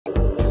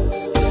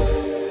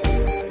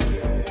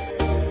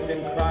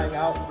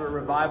for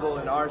revival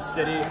in our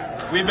city.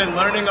 We've been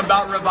learning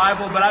about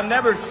revival, but I've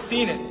never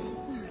seen it.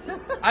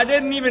 I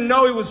didn't even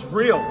know it was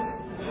real.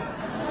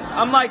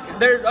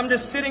 I'm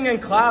just sitting in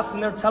class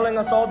and they're telling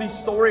us all these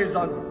stories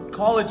on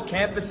college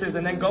campuses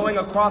and then going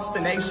across the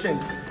nation.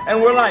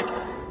 And we're like,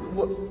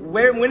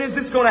 when is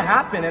this going to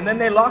happen? And then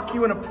they lock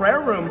you in a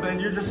prayer room and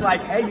you're just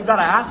like, hey, you got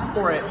to ask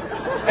for it.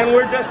 And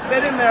we're just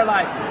sitting there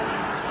like,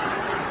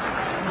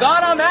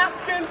 God, I'm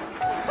asking,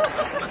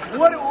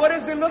 what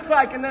does it look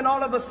like? And then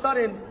all of a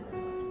sudden,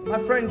 my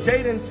friend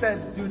Jaden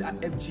says, dude,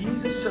 if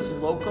Jesus just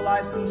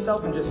localized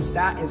himself and just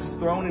sat his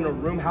throne in a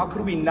room, how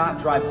could we not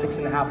drive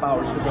 6.5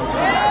 hours to go see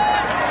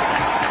that?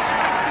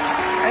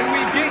 And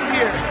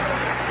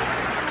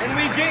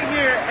we get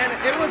here, and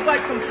it was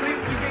like we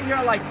get here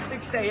at like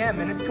 6 a.m.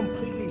 and it's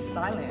completely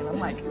silent. And I'm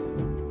like,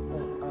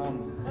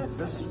 is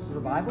this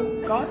revival,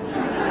 God?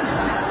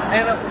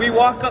 And we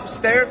walk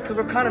upstairs because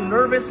we're kind of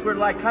nervous. We're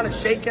like kind of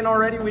shaking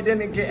already. We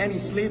didn't get any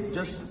sleep.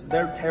 Just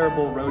they're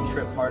terrible road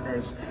trip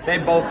partners. They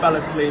both fell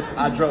asleep.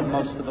 I drove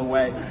most of the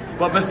way.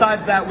 But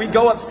besides that, we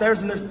go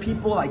upstairs and there's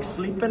people like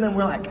sleeping and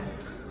we're like,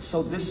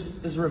 so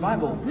this is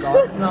revival,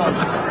 God? No.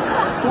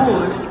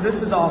 Cool,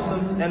 this is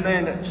awesome. And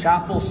then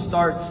chapel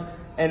starts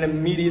and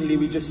immediately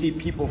we just see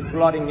people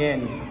flooding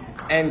in.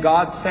 And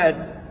God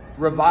said,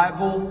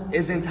 revival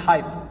isn't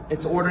hype.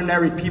 It's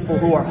ordinary people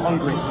who are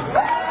hungry.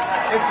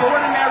 It's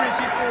ordinary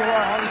people who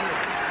are hungry.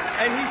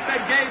 And he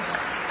said, Gage,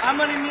 I'm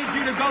going to need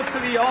you to go to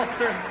the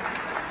altar.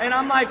 And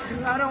I'm like,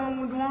 I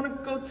don't want to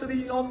go to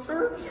the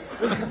altar.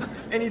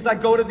 And he's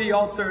like, go to the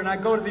altar. And I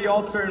go to the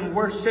altar and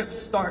worship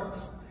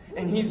starts.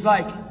 And he's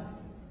like,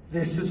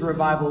 this is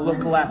revival.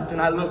 Look left.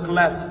 And I look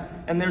left.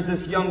 And there's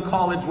this young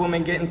college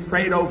woman getting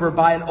prayed over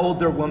by an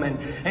older woman.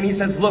 And he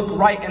says, look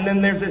right. And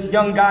then there's this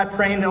young guy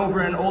praying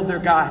over an older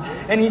guy.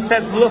 And he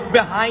says, look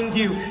behind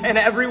you. And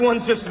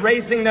everyone's just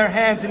raising their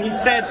hands. And he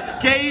said,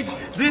 Gage,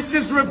 this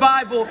is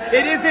revival.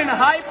 It isn't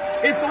hype.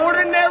 It's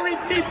ordinary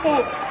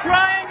people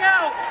crying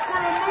out for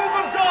a move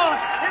of God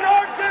in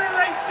our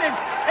generation.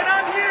 And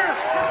I'm here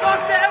to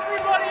talk to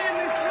everybody in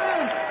this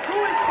room who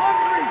is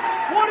hungry.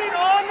 What an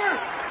honor.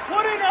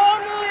 What an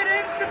honor it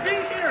is to be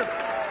here.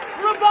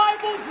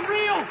 Revival's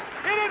real.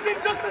 It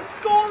isn't just a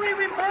story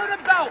we've heard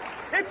about.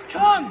 It's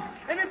come.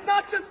 And it's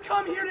not just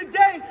come here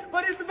today,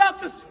 but it's about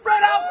to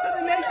spread out to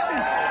the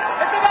nations.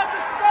 It's about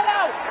to spread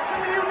out to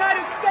the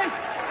United States.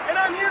 And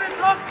I'm here to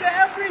talk to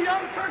every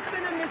young person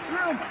in this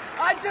room.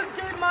 I just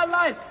gave my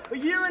life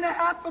 1.5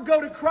 years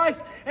ago to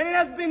Christ, and it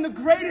has been the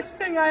greatest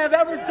thing I have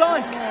ever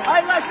done.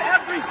 I left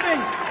everything,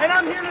 and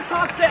I'm here to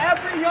talk to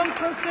every young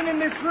person in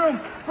this room.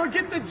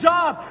 Forget the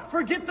job,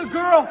 forget the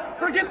girl,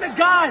 forget the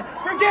guy,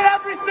 forget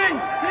everything.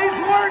 He's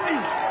worthy.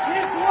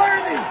 He's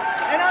worthy.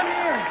 And I'm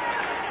here.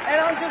 And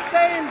I'm just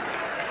saying,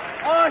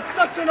 oh, it's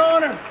such an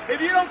honor.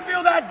 If you don't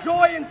feel that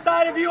joy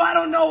inside of you, I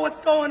don't know what's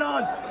going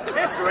on.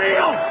 It's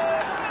real.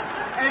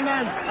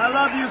 Amen. I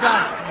love you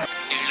guys.